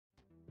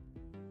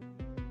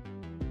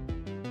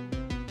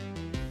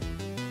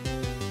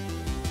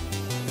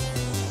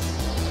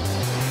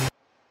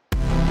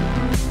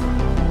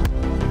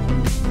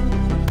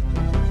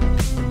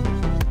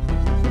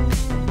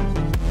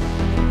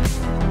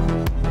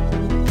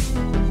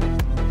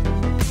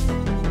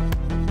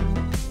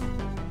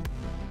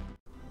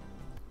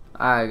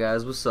Alright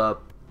guys, what's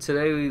up?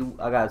 Today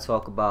I gotta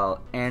talk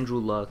about Andrew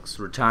Luck's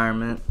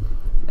retirement.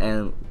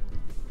 And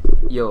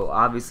yo,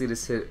 obviously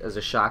this hit as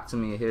a shock to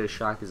me, it hit a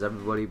shock as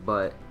everybody,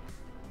 but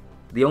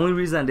the only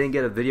reason I didn't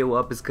get a video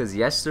up is because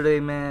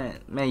yesterday,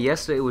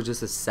 yesterday was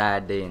just a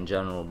sad day in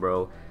general,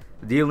 bro.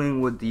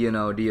 Dealing with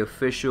the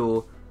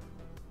official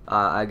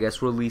I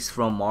guess release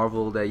from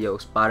Marvel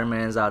that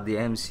Spider-Man's out of the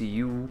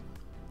MCU.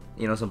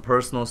 Some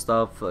personal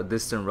stuff, a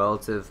distant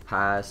relative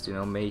passed,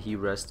 may he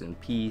rest in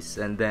peace.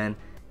 And then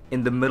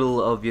in the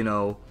middle of,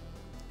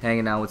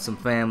 hanging out with some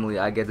family,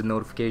 I get the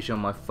notification on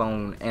my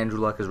phone,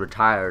 Andrew Luck is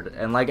retired.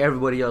 And like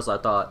everybody else, I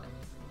thought,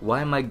 why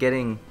am I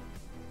getting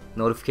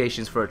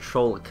notifications for a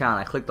troll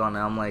account? I clicked on it,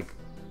 I'm like,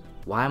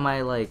 why am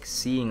I like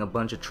seeing a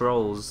bunch of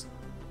trolls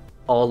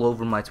all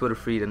over my Twitter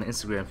feed and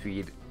Instagram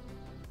feed?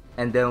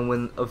 And then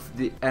when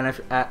the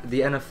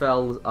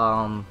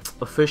NFL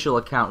official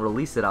account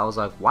released it, I was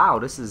like, wow,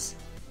 this is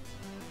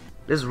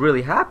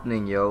really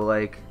happening, yo.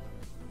 Like,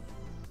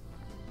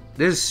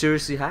 this is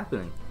seriously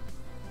happening.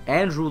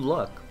 Andrew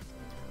Luck,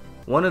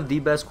 one of the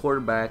best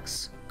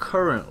quarterbacks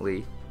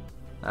currently,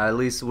 at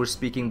least we're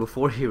speaking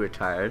before he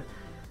retired,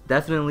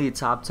 definitely a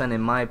top 10, in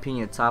my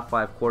opinion, top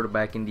 5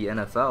 quarterback in the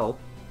NFL.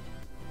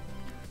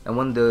 And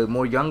one of the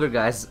more younger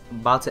guys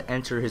about to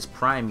enter his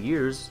prime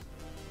years,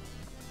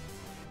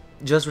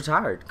 just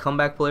retired.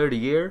 Comeback player of the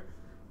year,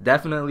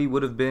 definitely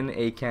would have been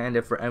a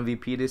candidate for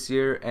MVP this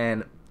year,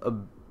 and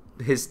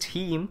his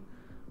team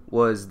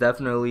was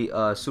definitely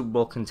a Super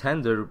Bowl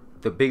contender,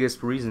 the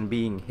biggest reason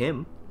being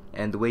him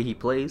and the way he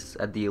plays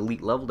at the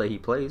elite level that he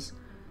plays,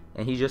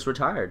 and he just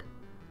retired.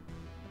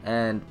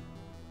 And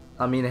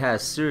I mean, it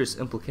has serious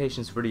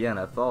implications for the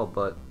NFL,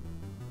 but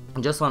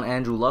just on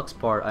Andrew Luck's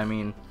part, I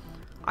mean,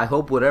 I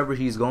hope whatever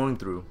he's going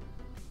through,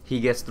 he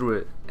gets through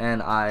it.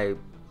 And I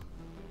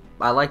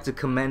like to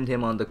commend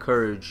him on the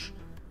courage,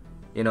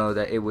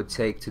 that it would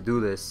take to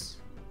do this.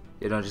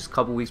 Just a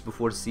couple weeks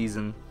before the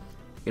season,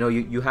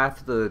 you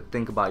have to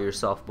think about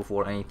yourself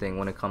before anything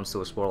when it comes to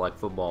a sport like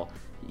football.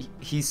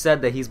 He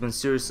said that he's been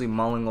seriously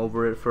mulling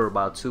over it for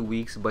about 2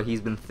 weeks, but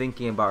he's been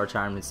thinking about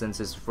retirement since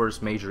his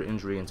first major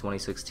injury in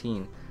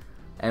 2016.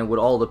 And with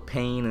all the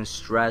pain and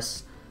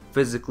stress,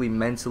 physically,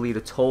 mentally,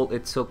 the toll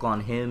it took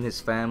on him, his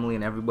family,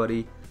 and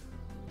everybody,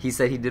 he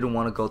said he didn't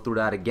want to go through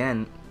that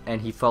again, and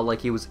he felt like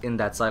he was in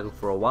that cycle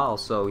for a while.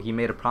 So he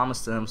made a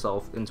promise to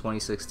himself in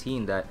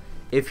 2016 that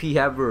if he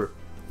ever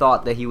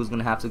thought that he was going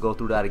to have to go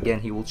through that again,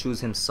 he will choose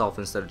himself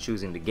instead of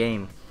choosing the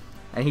game.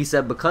 And he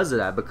said because of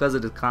that, because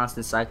of the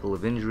constant cycle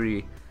of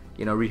injury,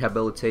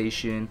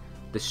 rehabilitation,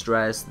 the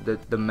stress,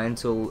 the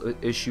mental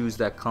issues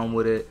that come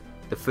with it,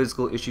 the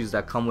physical issues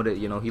that come with it,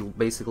 he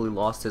basically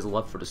lost his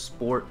love for the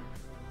sport.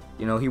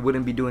 He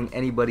wouldn't be doing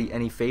anybody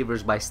any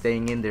favors by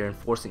staying in there and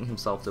forcing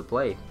himself to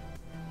play.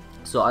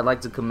 So I'd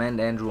like to commend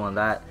Andrew on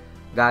that.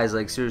 Guys,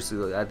 like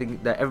seriously, I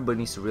think that everybody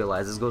needs to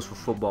realize this goes for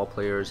football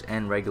players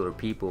and regular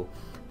people.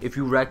 If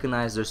you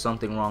recognize there's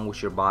something wrong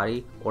with your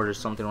body or there's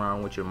something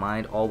wrong with your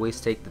mind, always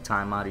take the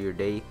time out of your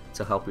day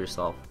to help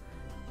yourself.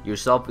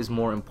 Yourself is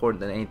more important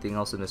than anything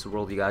else in this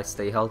world. You gotta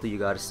stay healthy, you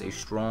gotta stay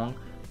strong,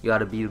 you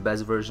gotta be the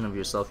best version of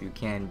yourself you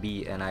can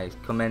be. And I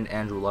commend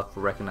Andrew Luck for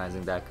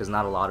recognizing that, because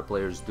not a lot of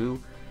players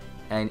do.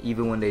 And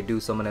even when they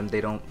do, some of them,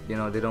 they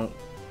don't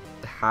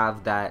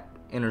have that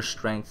inner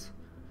strength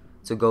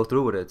to go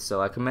through with it. So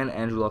I commend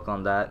Andrew Luck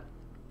on that.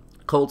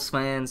 Colts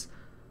fans,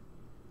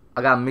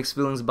 I got mixed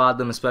feelings about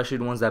them, especially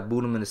the ones that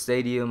booed him in the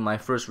stadium. My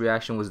first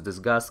reaction was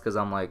disgust, because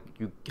I'm like,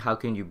 how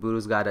can you boo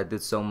this guy that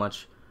did so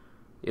much,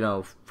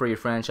 for your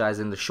franchise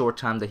in the short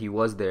time that he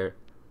was there?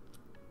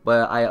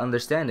 But I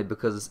understand it,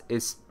 because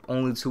it's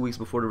only 2 weeks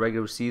before the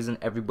regular season.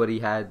 Everybody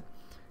had,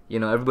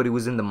 everybody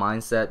was in the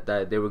mindset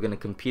that they were going to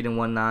compete and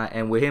whatnot.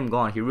 And with him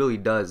gone, it really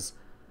does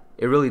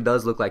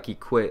look like he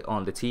quit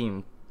on the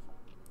team.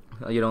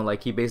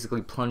 Like he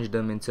basically plunged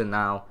them into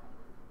now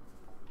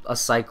a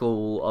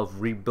cycle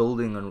of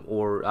rebuilding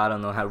or I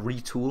don't know,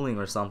 retooling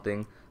or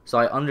something. So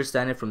I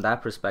understand it from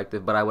that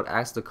perspective, but I would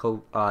ask the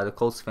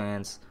Colts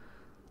fans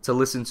to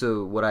listen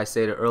to what I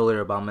said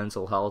earlier about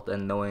mental health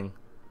and knowing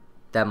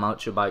that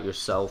much about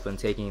yourself and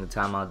taking the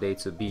time out of the day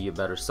to be your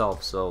better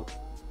self. So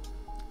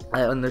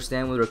I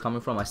understand where they're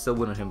coming from. I still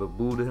wouldn't have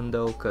booed him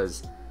though,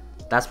 because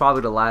that's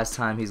probably the last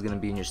time he's going to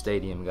be in your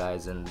stadium,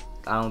 guys, and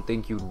I don't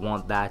think you'd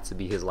want that to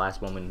be his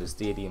last moment in the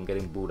stadium,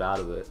 getting booed out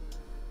of it.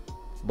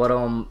 But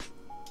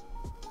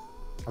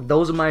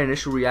those are my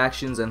initial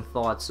reactions and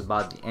thoughts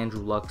about the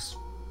Andrew Luck's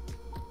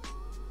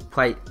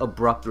quite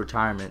abrupt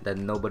retirement that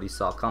nobody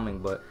saw coming,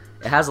 but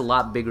it has a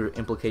lot bigger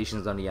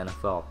implications on the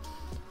NFL.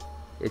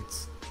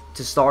 It's,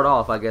 to start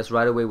off, I guess,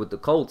 right away with the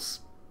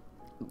Colts,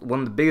 one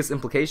of the biggest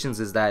implications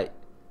is that,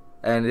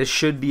 and this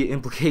should be an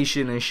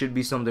implication and should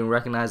be something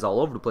recognized all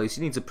over the place,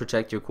 you need to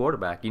protect your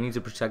quarterback. You need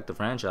to protect the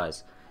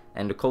franchise.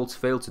 And the Colts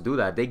failed to do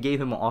that. They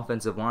gave him an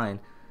offensive line.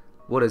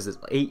 What is this?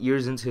 8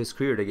 years into his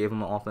career, they gave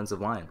him an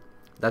offensive line.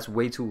 That's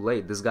way too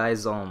late. This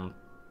guy's,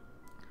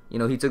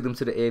 he took them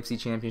to the AFC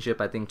Championship,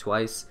 I think,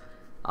 twice.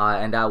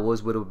 and that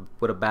was with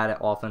a bad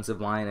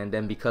offensive line. And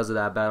then because of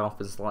that bad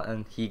offensive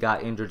line, he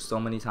got injured so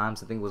many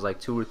times. I think it was like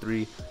 2 or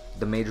 3.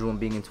 The major one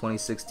being in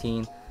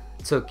 2016.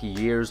 Took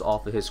years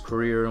off of his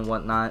career and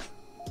whatnot.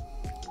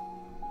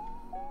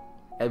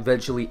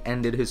 Eventually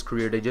ended his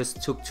career. They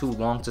just took too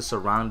long to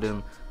surround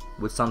him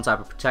with some type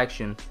of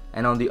protection,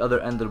 and on the other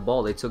end of the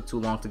ball, they took too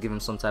long to give him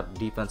some type of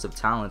defensive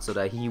talent so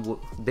that he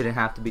didn't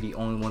have to be the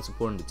only one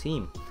supporting the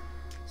team.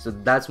 So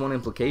that's one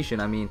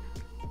implication. I mean,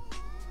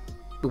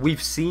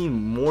 we've seen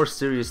more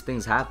serious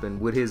things happen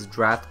with his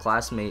draft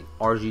classmate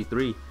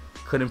RG3.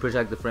 Couldn't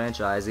protect the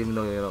franchise, even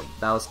though, you know,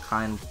 that was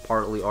kind of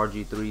partly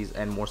RG3's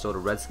and more so the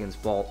Redskins'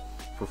 fault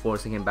for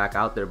forcing him back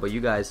out there. But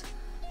you guys,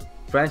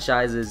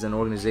 franchises and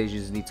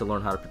organizations need to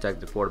learn how to protect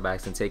their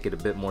quarterbacks and take it a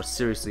bit more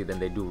seriously than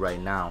they do right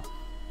now.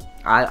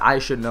 I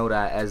should know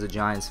that as a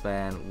Giants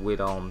fan, with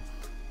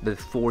the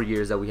 4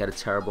 years that we had a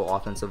terrible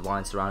offensive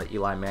line surrounding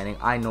Eli Manning.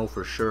 I know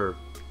for sure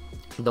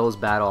those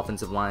bad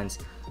offensive lines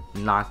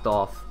knocked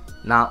off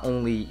not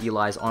only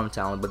Eli's arm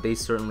talent, but they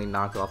certainly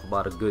knocked off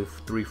about a good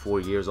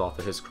 3-4 years off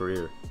of his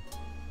career.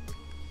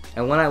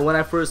 And when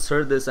I first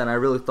heard this and I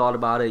really thought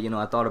about it, you know,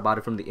 I thought about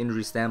it from the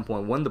injury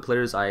standpoint. One of the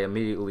players I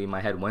immediately,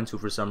 my head went to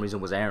for some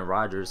reason was Aaron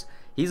Rodgers.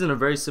 He's in a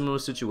very similar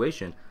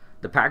situation.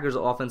 The Packers'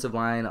 offensive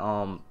line,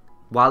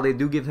 while they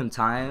do give him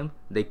time,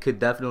 they could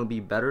definitely be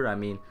better. I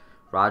mean,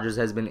 Rodgers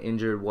has been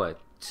injured, what,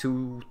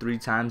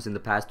 2-3 times in the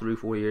past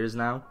 3-4 years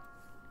now.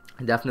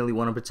 I definitely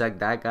want to protect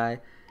that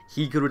guy.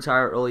 He could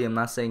retire early. I'm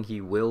not saying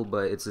he will,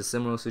 but it's a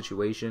similar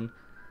situation.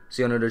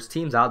 So, you know, there's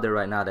teams out there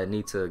right now that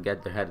need to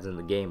get their heads in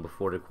the game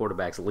before their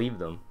quarterbacks leave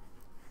them.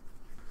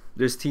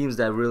 There's teams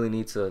that really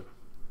need to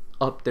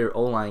up their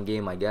O-line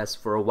game, I guess.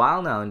 For a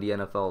while now in the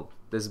NFL,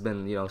 there's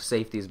been, you know,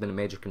 safety has been a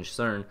major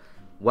concern.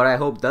 What I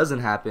hope doesn't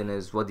happen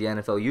is what the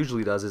NFL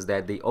usually does, is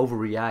that they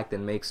overreact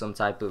and make some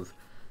type of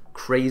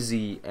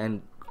crazy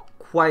and,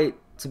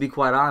 to be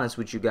quite honest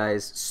with you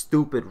guys,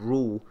 stupid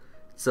rule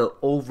to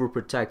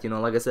overprotect. You know,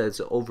 like I said,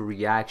 it's an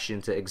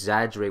overreaction to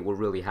exaggerate what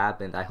really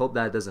happened. I hope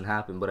that doesn't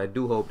happen, but I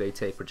do hope they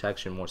take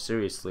protection more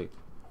seriously.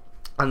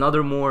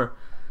 Another more,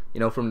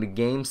 you know, from the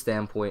game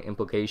standpoint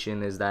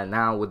implication is that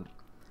now with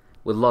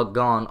Luck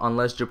gone,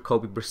 unless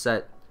Jacoby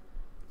Brissett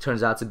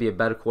turns out to be a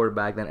better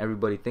quarterback than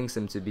everybody thinks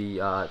him to be,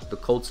 the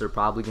Colts are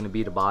probably going to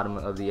be the bottom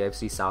of the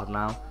AFC South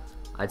now.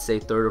 I'd say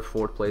 3rd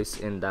or 4th place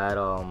in that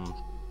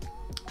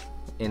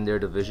in their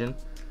division.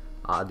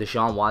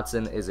 Deshaun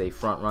Watson is a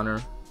front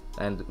runner.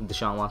 And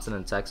Deshaun Watson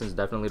and Texans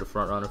definitely the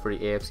front runner for the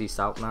AFC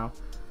South now.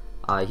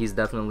 He's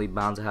definitely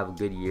bound to have a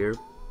good year,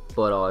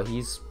 but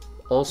he's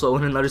also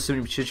in another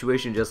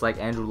situation just like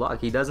Andrew Luck.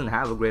 He doesn't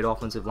have a great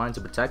offensive line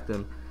to protect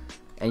him,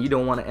 and you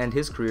don't want to end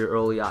his career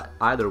early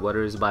either,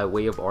 whether it's by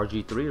way of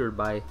RG3 or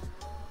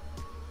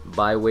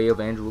by way of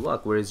Andrew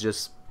Luck, where it's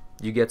just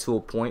you get to a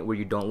point where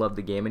you don't love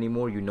the game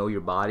anymore. You know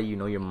your body, you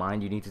know your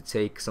mind. You need to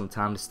take some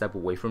time to step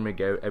away from it,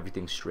 get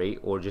everything straight,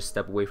 or just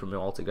step away from it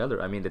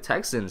altogether. I mean, the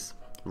Texans,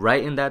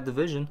 right in that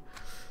division,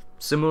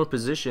 similar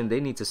position, they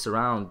need to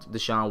surround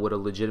Deshaun with a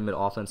legitimate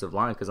offensive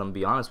line, because I'm going to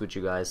be honest with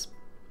you guys,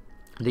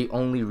 the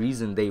only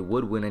reason they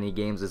would win any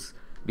games is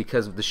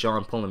because of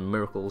Deshaun pulling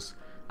miracles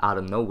out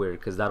of nowhere,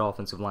 because that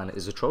offensive line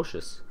is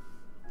atrocious.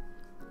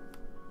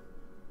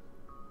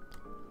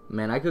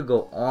 Man, I could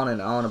go on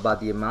and on about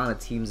the amount of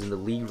teams in the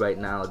league right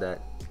now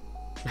that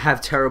have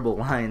terrible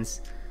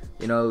lines,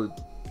 you know,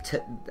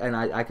 and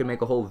I could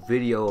make a whole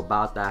video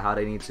about that, how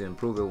they need to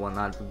improve it and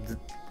whatnot.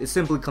 It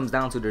simply comes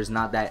down to there's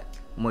not that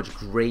much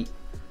great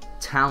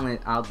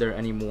talent out there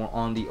anymore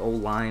on the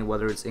O-line,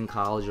 whether it's in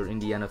college or in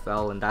the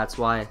NFL, and that's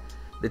why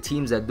the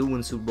teams that do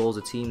win Super Bowls,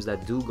 the teams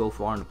that do go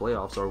far in the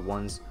playoffs, are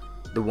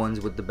the ones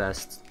with the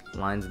best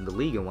lines in the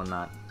league and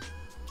whatnot.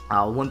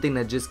 One thing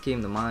that just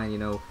came to mind, you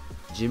know,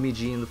 Jimmy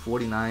G and the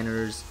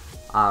 49ers,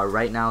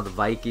 right now the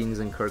Vikings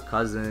and Kirk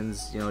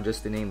Cousins, you know,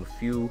 just to name a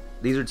few.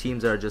 These are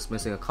teams that are just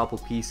missing a couple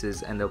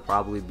pieces, and they'll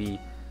probably be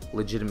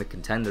legitimate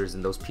contenders,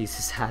 and those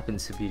pieces happen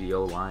to be the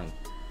O-line.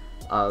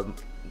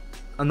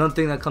 Another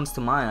thing that comes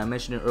to mind, I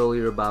mentioned it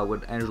earlier about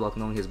with Andrew Luck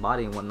knowing his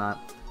body and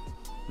whatnot.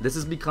 This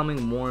is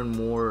becoming more and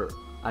more,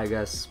 I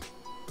guess,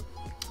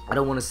 I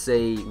don't want to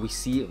say we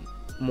see it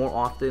more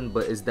often,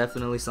 but it's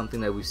definitely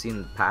something that we've seen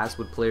in the past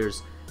with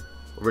players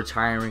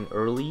retiring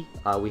early.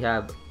 We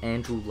have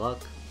Andrew Luck,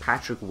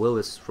 Patrick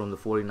Willis from the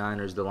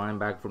 49ers, the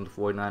linebacker from the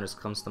 49ers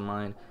comes to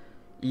mind.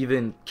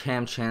 Even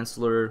Cam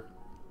Chancellor,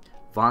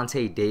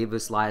 Vontae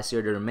Davis last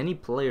year. There are many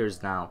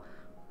players now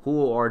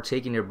who are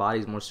taking their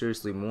bodies more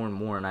seriously more and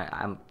more, and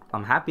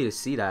I'm happy to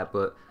see that,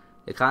 but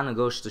it kind of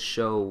goes to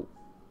show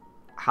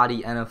how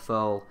the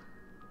NFL,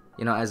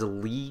 you know, as a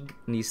league,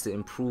 needs to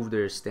improve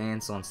their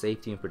stance on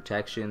safety and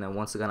protection. And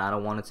once again, I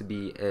don't want it to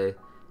be an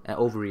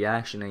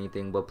overreaction or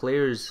anything, but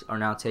players are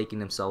now taking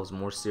themselves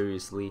more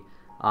seriously,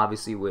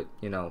 obviously with,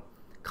 you know,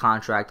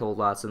 contract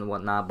holdouts and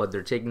whatnot, but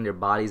they're taking their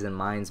bodies and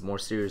minds more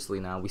seriously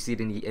now. We see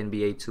it in the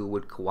NBA too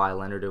with Kawhi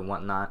Leonard and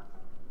whatnot.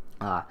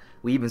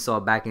 We even saw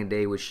it back in the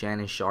day with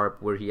Shannon Sharp,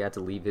 where he had to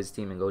leave his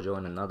team and go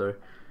join another.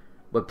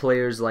 But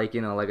players like,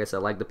 you know, like I said,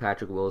 like the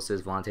Patrick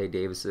Willis's, Vontae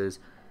Davis's,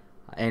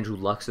 Andrew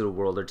Lucks of the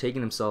world. They're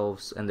taking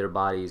themselves and their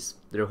bodies,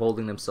 they're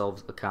holding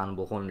themselves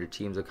accountable, holding their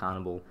teams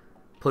accountable,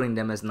 putting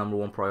them as number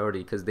one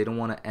priority, because they don't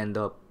want to end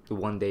up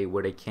one day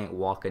where they can't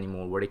walk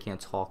anymore, where they can't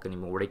talk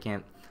anymore, where they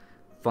can't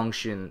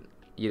function,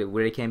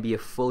 where they can't be a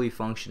fully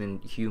functioning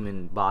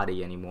human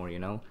body anymore,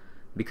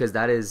 because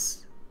that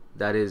is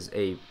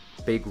a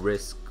big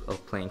risk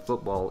of playing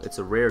football. It's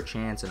a rare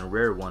chance and a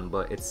rare one,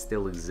 but it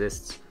still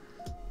exists.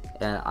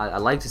 And I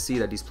like to see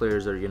that these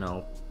players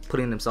are,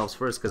 putting themselves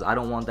first, because I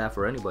don't want that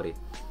for anybody.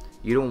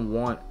 You don't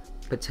want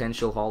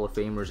potential Hall of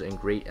Famers and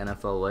great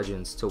NFL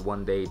legends to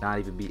one day not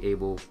even be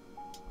able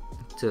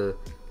to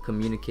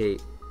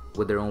communicate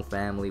with their own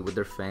family, with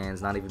their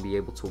fans, not even be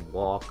able to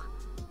walk.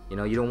 You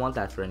don't want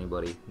that for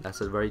anybody.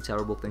 That's a very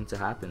terrible thing to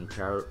happen,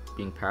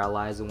 being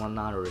paralyzed and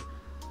whatnot, or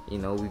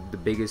the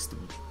biggest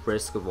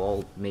risk of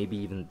all, maybe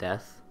even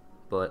death.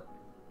 But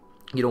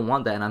you don't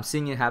want that, and I'm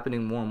seeing it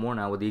happening more and more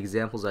now with the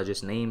examples I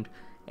just named,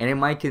 and it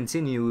might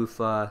continue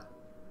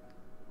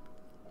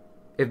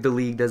if the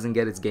league doesn't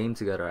get its game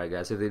together, I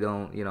guess, if they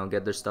don't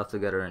get their stuff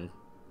together and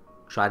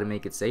try to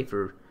make it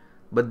safer.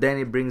 But then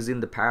it brings in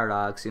the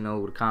paradox,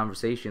 the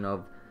conversation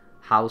of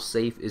how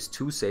safe is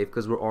too safe,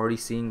 because we're already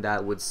seeing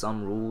that with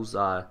some rules,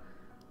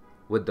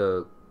 with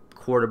the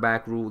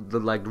quarterback rule, the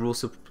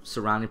rules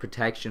surrounding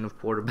protection of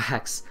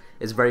quarterbacks.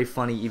 It's very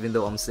funny, even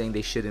though I'm saying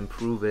they should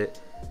improve it.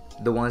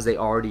 The ones they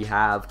already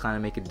have kind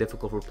of make it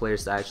difficult for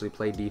players to actually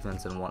play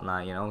defense and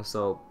whatnot,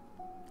 so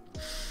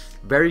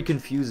very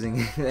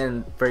confusing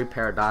and very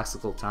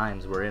paradoxical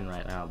times we're in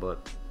right now.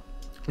 But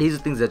these are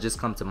things that just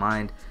come to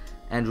mind.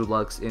 Andrew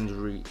Luck's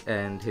injury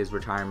and his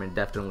retirement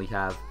definitely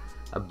have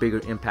a bigger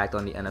impact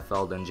on the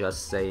NFL than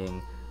just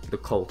saying the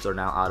Colts are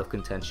now out of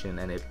contention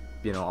and it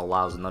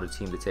allows another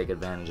team to take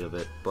advantage of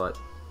it. But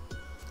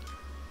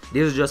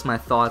these are just my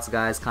thoughts,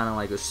 guys, kind of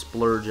like a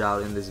splurge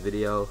out in this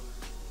video.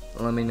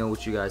 Let me know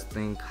what you guys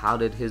think. How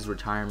did his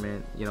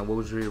retirement, what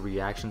was your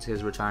reaction to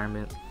his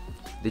retirement?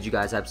 Did you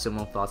guys have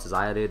similar thoughts as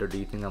I did, or do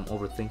you think I'm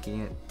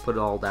overthinking it? Put it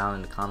all down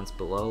in the comments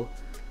below.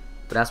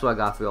 But that's what I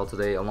got for y'all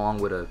today, along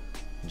with a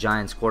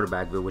Giants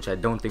quarterback bill, which I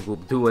don't think will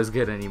do as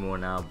good anymore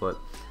now. But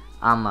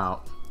I'm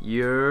out.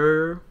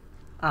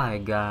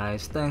 Alright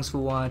guys, thanks for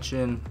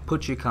watching.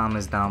 Put your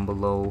comments down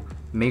below.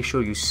 Make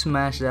sure you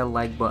smash that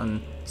like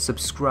button,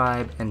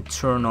 subscribe, and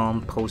turn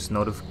on post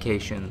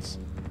notifications.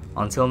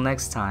 Until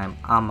next time,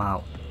 I'm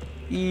out.